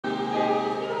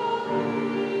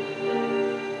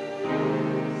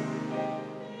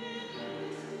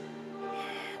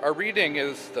Our reading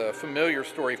is the familiar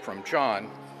story from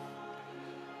John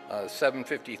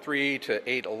 7:53 to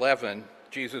 8:11.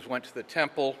 Jesus went to the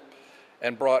temple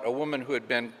and brought a woman who had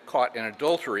been caught in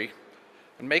adultery,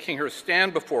 and making her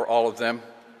stand before all of them,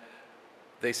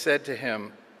 they said to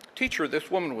him, "Teacher,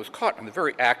 this woman was caught in the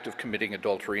very act of committing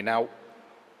adultery. Now,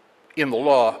 in the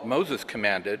law, Moses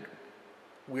commanded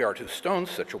we are to stone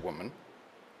such a woman.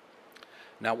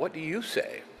 Now, what do you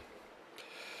say?"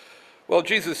 Well,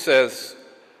 Jesus says,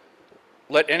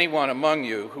 "Let anyone among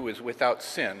you who is without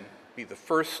sin be the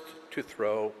first to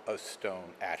throw a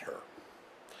stone at her."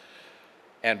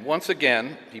 And once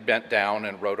again, he bent down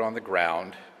and wrote on the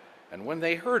ground. And when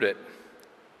they heard it,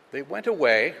 they went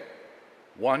away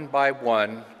one by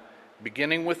one,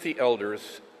 beginning with the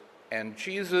elders, and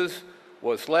Jesus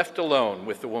was left alone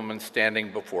with the woman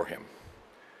standing before him.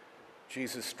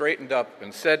 Jesus straightened up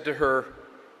and said to her,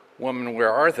 "Woman,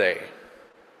 where are they?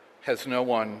 Has no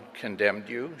one condemned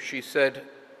you?" She said,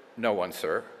 "No one,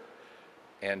 sir."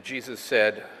 And Jesus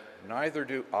said, "Neither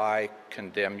do I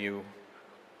condemn you.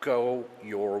 Go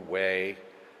your way,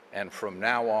 and from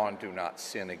now on do not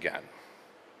sin again."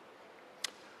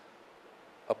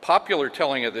 A popular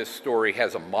telling of this story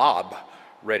has a mob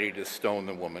ready to stone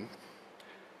the woman.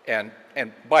 And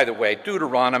by the way,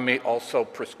 Deuteronomy also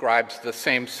prescribes the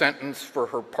same sentence for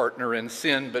her partner in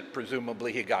sin, but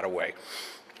presumably he got away.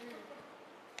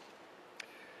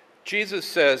 Jesus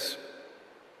says,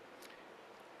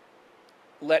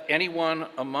 "Let anyone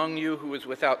among you who is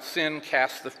without sin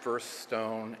cast the first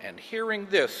stone." And hearing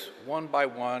this, one by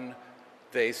one,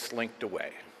 they slinked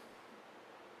away.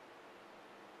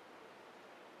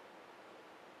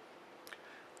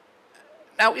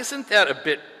 Now, isn't that a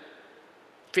bit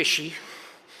fishy?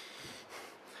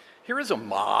 Here is a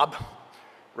mob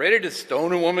ready to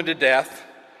stone a woman to death,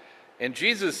 and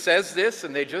Jesus says this,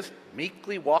 and they just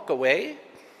meekly walk away?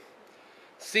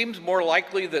 Seems more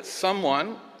likely that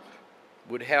someone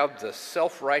would have the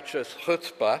self-righteous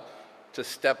chutzpah to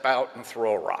step out and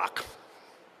throw a rock.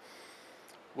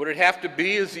 Would it have to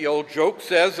be, as the old joke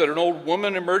says, that an old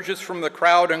woman emerges from the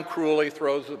crowd and cruelly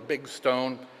throws a big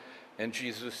stone, and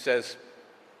Jesus says,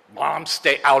 "Mom,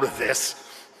 stay out of this"?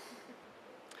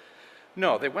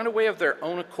 No, they went away of their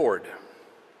own accord,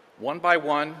 one by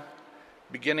one,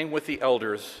 beginning with the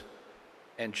elders,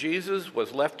 and Jesus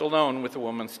was left alone with the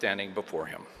woman standing before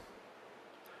him.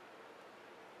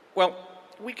 Well,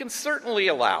 we can certainly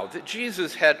allow that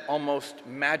Jesus had almost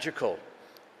magical,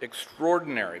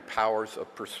 extraordinary powers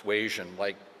of persuasion,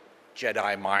 like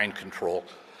Jedi mind control.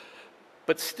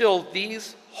 But still,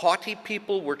 these haughty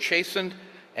people were chastened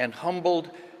and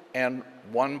humbled, and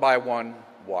one by one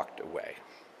walked away.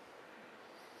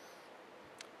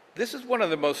 This is one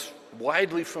of the most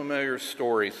widely familiar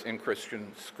stories in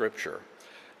Christian scripture.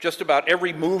 Just about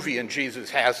every movie in Jesus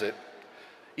has it.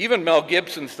 Even Mel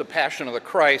Gibson's The Passion of the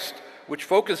Christ, which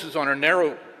focuses on a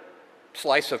narrow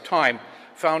slice of time,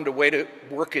 found a way to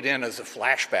work it in as a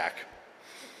flashback.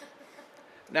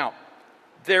 Now,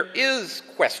 there is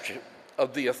question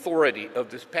of the authority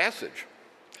of this passage.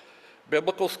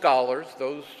 Biblical scholars,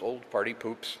 those old party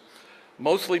poops,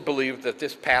 mostly believe that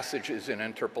this passage is an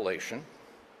interpolation,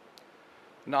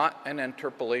 not an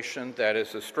interpolation that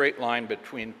is a straight line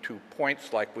between 2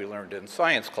 points like we learned in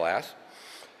science class.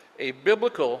 A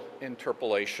biblical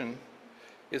interpolation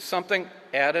is something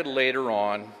added later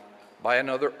on by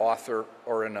another author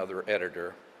or another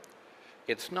editor.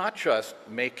 It's not just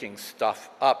making stuff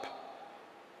up.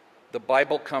 The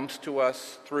Bible comes to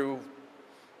us through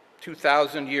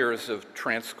 2,000 years of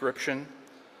transcription,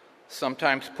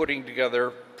 sometimes putting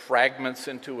together fragments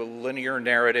into a linear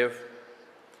narrative.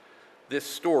 This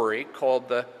story, called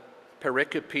the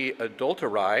Pericope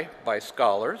Adulterae by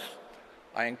scholars,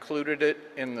 I included it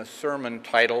in the sermon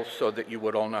title so that you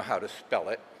would all know how to spell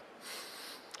it.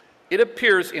 It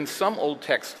appears in some old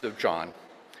texts of John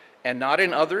and not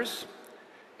in others,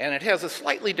 and it has a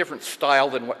slightly different style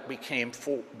than what came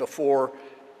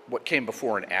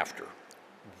before and after.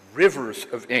 Rivers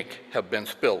of ink have been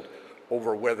spilled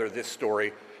over whether this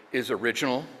story is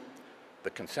original. The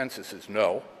consensus is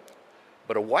no.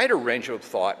 But a wider range of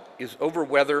thought is over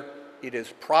whether it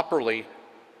is properly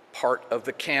part of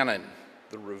the canon,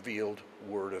 the revealed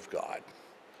Word of God.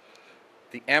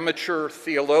 The amateur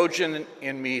theologian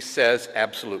in me says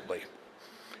absolutely.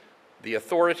 The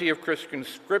authority of Christian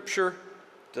scripture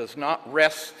does not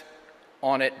rest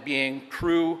on it being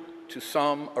true to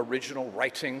some original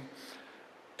writing,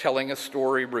 telling a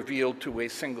story revealed to a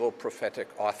single prophetic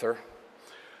author.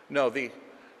 No, the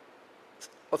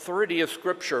authority of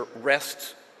Scripture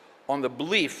rests on the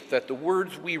belief that the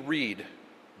words we read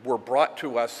were brought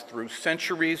to us through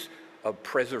centuries of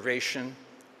preservation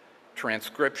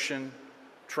transcription,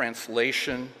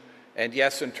 translation, and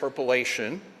yes,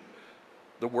 interpolation,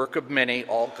 the work of many,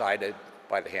 all guided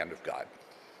by the hand of God.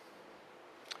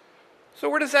 So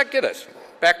where does that get us?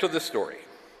 Back to the story.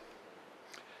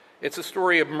 It's a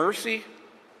story of mercy,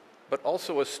 but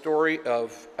also a story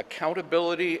of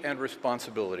accountability and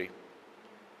responsibility.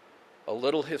 A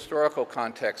little historical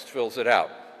context fills it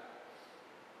out.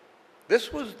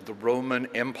 This was the Roman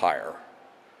Empire.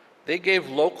 They gave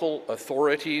local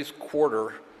authorities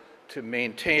quarter to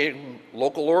maintain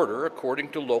local order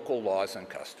according to local laws and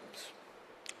customs.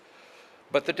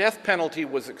 But the death penalty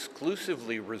was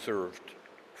exclusively reserved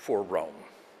for Rome.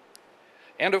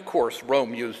 And of course,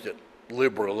 Rome used it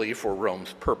liberally for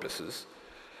Rome's purposes.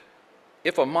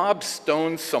 If a mob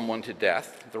stoned someone to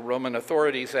death, the Roman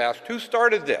authorities asked, "Who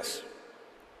started this?"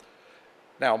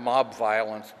 Now, mob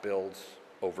violence builds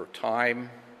over time,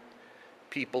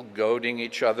 people goading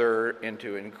each other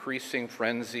into increasing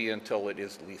frenzy until it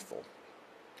is lethal.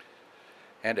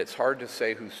 And it's hard to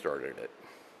say who started it,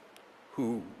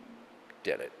 who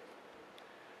did it.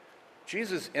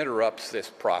 Jesus interrupts this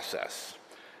process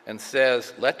and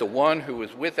says, "Let the one who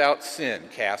is without sin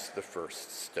cast the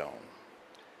first stone."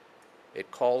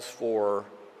 It calls for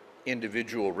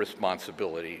individual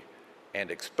responsibility and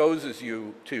exposes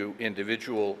you to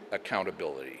individual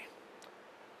accountability.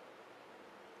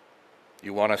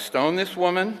 You want to stone this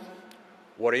woman?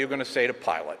 What are you going to say to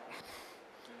Pilate?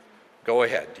 Go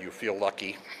ahead. Do you feel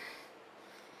lucky?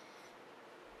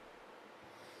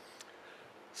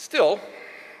 Still,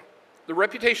 the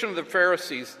reputation of the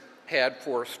Pharisees had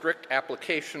for strict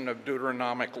application of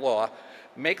Deuteronomic law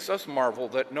makes us marvel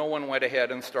that no one went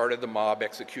ahead and started the mob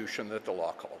execution that the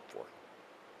law called for.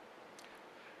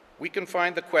 We can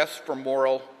find the quest for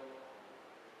moral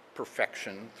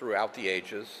perfection throughout the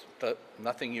ages, but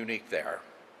nothing unique there.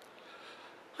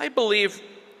 I believe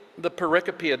the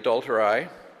Pericope Adulterae,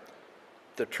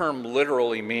 the term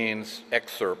literally means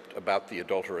excerpt about the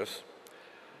adulteress,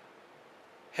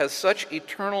 has such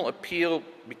eternal appeal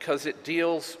because it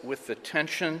deals with the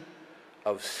tension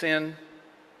of sin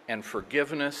and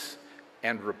forgiveness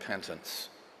and repentance.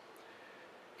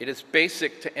 It is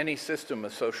basic to any system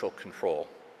of social control,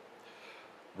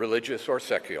 religious or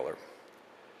secular.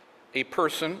 A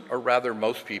person, or rather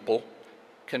most people,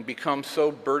 can become so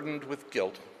burdened with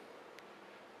guilt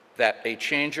that a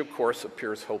change of course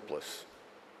appears hopeless.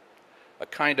 A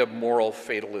kind of moral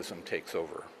fatalism takes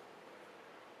over.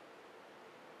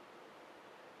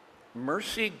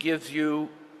 Mercy gives you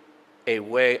a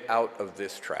way out of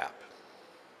this trap,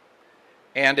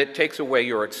 and it takes away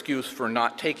your excuse for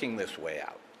not taking this way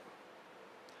out.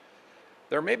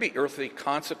 There may be earthly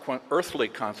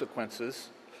consequences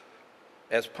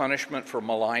as punishment for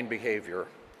malign behavior,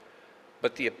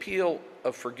 but the appeal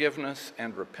of forgiveness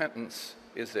and repentance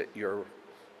is that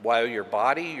while your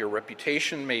body, your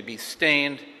reputation may be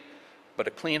stained, but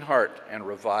a clean heart and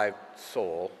revived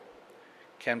soul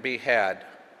can be had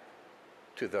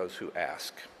to those who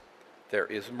ask. There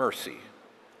is mercy,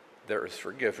 there is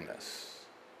forgiveness,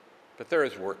 but there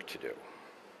is work to do.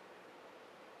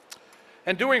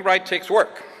 And doing right takes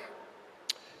work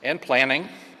and planning.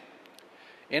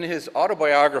 In his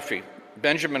autobiography,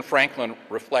 Benjamin Franklin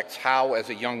reflects how, as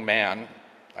a young man,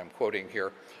 I'm quoting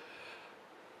here,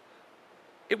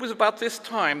 "It was about this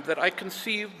time that I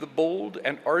conceived the bold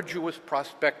and arduous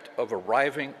prospect of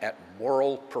arriving at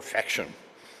moral perfection.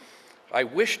 I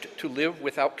wished to live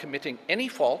without committing any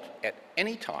fault at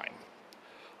any time.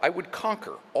 I would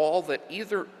conquer all that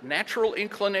either natural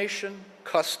inclination,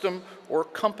 custom, or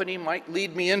company might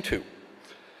lead me into.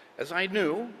 As I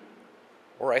knew,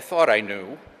 or I thought I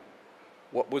knew,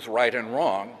 what was right and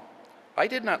wrong, I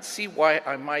did not see why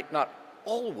I might not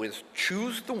always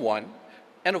choose the one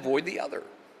and avoid the other.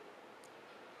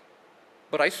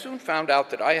 But I soon found out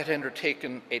that I had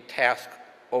undertaken a task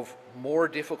of more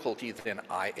difficulty than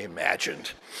I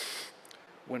imagined.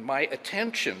 While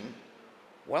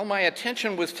my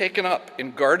attention was taken up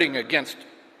in guarding against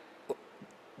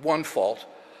one fault,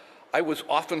 I was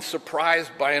often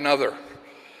surprised by another.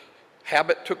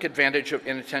 Habit took advantage of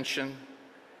inattention.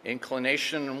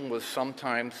 Inclination was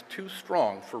sometimes too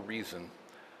strong for reason.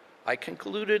 I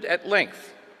concluded at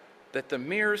length that the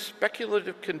mere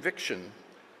speculative conviction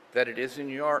that it is in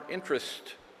your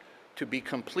interest to be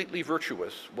completely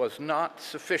virtuous was not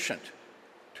sufficient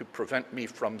to prevent me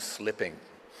from slipping,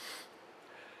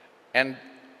 and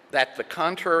that the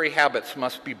contrary habits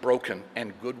must be broken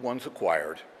and good ones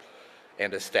acquired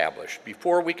and established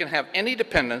before we can have any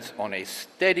dependence on a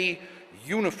steady,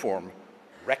 uniform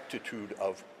rectitude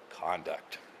of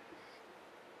conduct."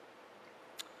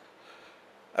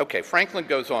 Okay, Franklin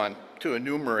goes on to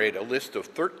enumerate a list of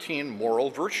 13 moral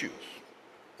virtues,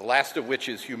 the last of which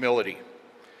is humility.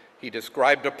 He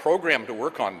described a program to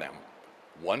work on them,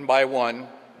 one by one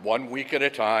week at a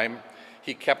time.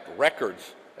 He kept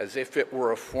records as if it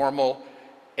were a formal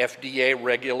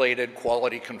FDA-regulated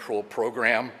quality control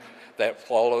program that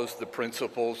follows the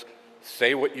principles,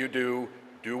 say what you do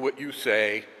what you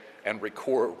say, and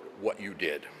record what you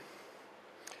did.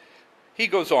 He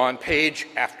goes on page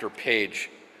after page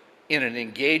in an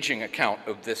engaging account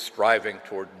of this striving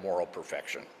toward moral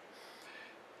perfection.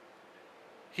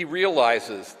 He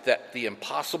realizes that the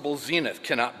impossible zenith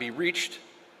cannot be reached,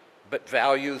 but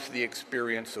values the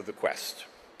experience of the quest.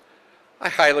 I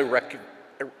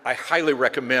highly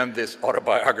recommend this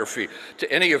autobiography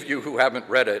to any of you who haven't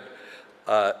read it.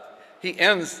 He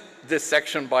ends this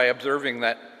section by observing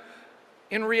that,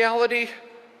 in reality,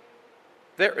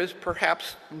 there is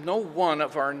perhaps no one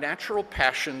of our natural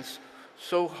passions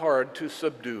so hard to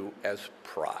subdue as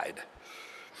pride.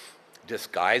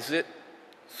 Disguise it,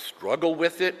 struggle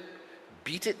with it,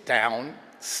 beat it down,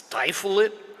 stifle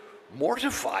it,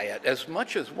 mortify it as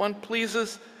much as one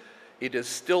pleases, it is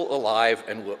still alive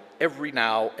and will every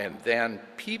now and then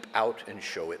peep out and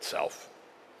show itself.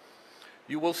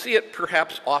 You will see it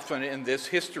perhaps often in this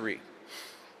history,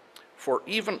 for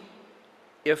even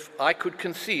if I could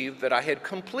conceive that I had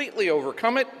completely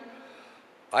overcome it,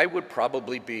 I would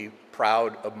probably be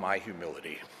proud of my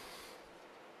humility.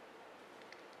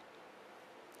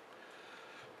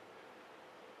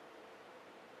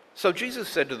 So Jesus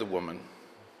said to the woman,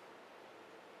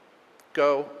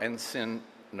 "Go and sin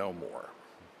no more."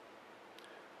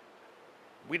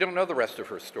 We don't know the rest of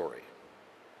her story.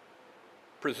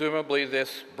 Presumably,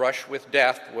 this brush with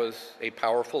death was a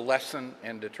powerful lesson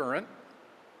and deterrent,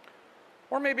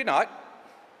 or maybe not.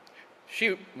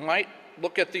 She might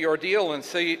look at the ordeal and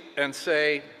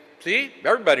say, "See,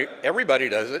 everybody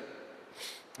does it.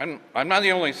 I'm not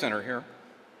the only sinner here."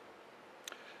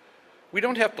 We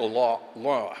don't have to launch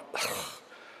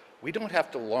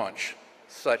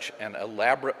such an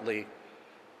laughably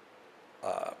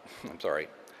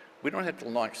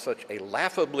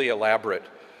elaborate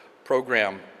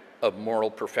program of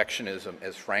moral perfectionism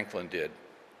as Franklin did,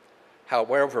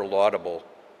 however laudable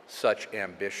such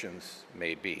ambitions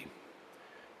may be.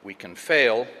 We can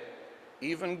fail,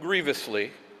 even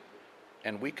grievously,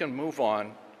 and we can move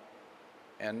on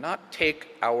and not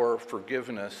take our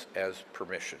forgiveness as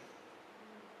permission.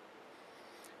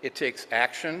 It takes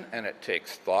action and it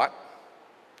takes thought.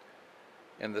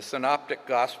 In the Synoptic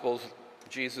Gospels,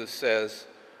 Jesus says,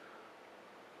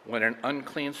 when an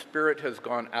unclean spirit has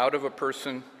gone out of a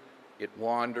person, it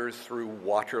wanders through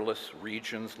waterless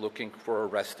regions looking for a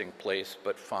resting place,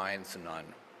 but finds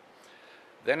none.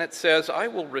 Then it says, I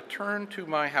will return to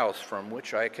my house from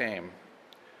which I came.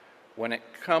 When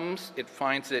it comes, it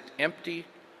finds it empty,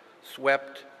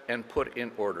 swept, and put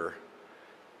in order.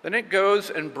 Then it goes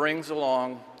and brings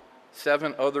along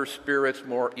 7 other spirits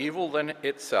more evil than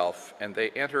itself, and they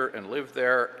enter and live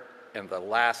there, and the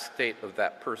last state of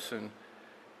that person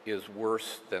is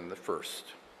worse than the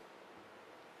first.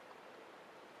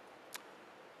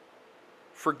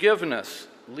 Forgiveness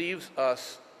leaves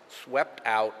us swept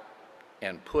out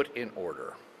and put in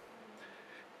order.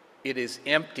 It is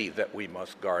empty that we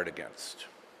must guard against.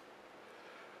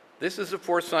 This is the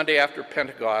 4th Sunday after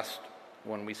Pentecost,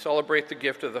 when we celebrate the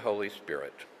gift of the Holy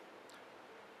Spirit.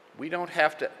 We don't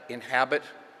have to inhabit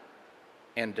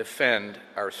and defend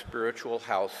our spiritual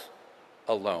house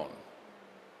alone,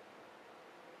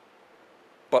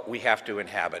 but we have to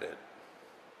inhabit it.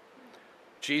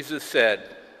 Jesus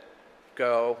said,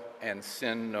 "Go and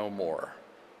sin no more,"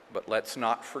 but let's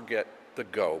not forget the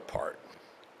go part,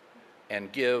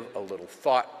 and give a little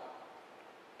thought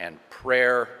and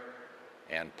prayer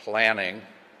and planning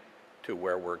to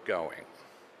where we're going.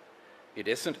 It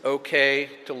isn't okay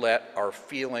to let our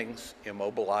feelings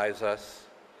immobilize us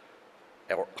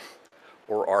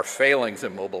or our failings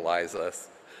immobilize us.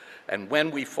 And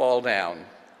when we fall down,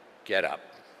 get up.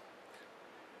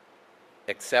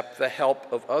 Accept the help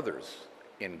of others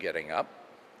in getting up,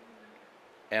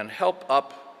 and help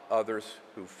up others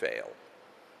who fail.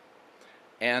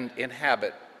 And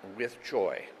inhabit with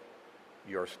joy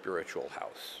your spiritual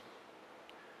house.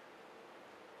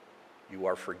 You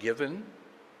are forgiven.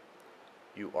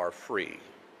 You are free.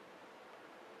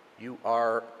 You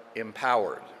are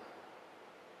empowered.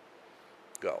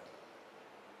 Go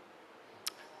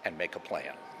and make a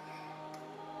plan.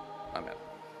 Amen.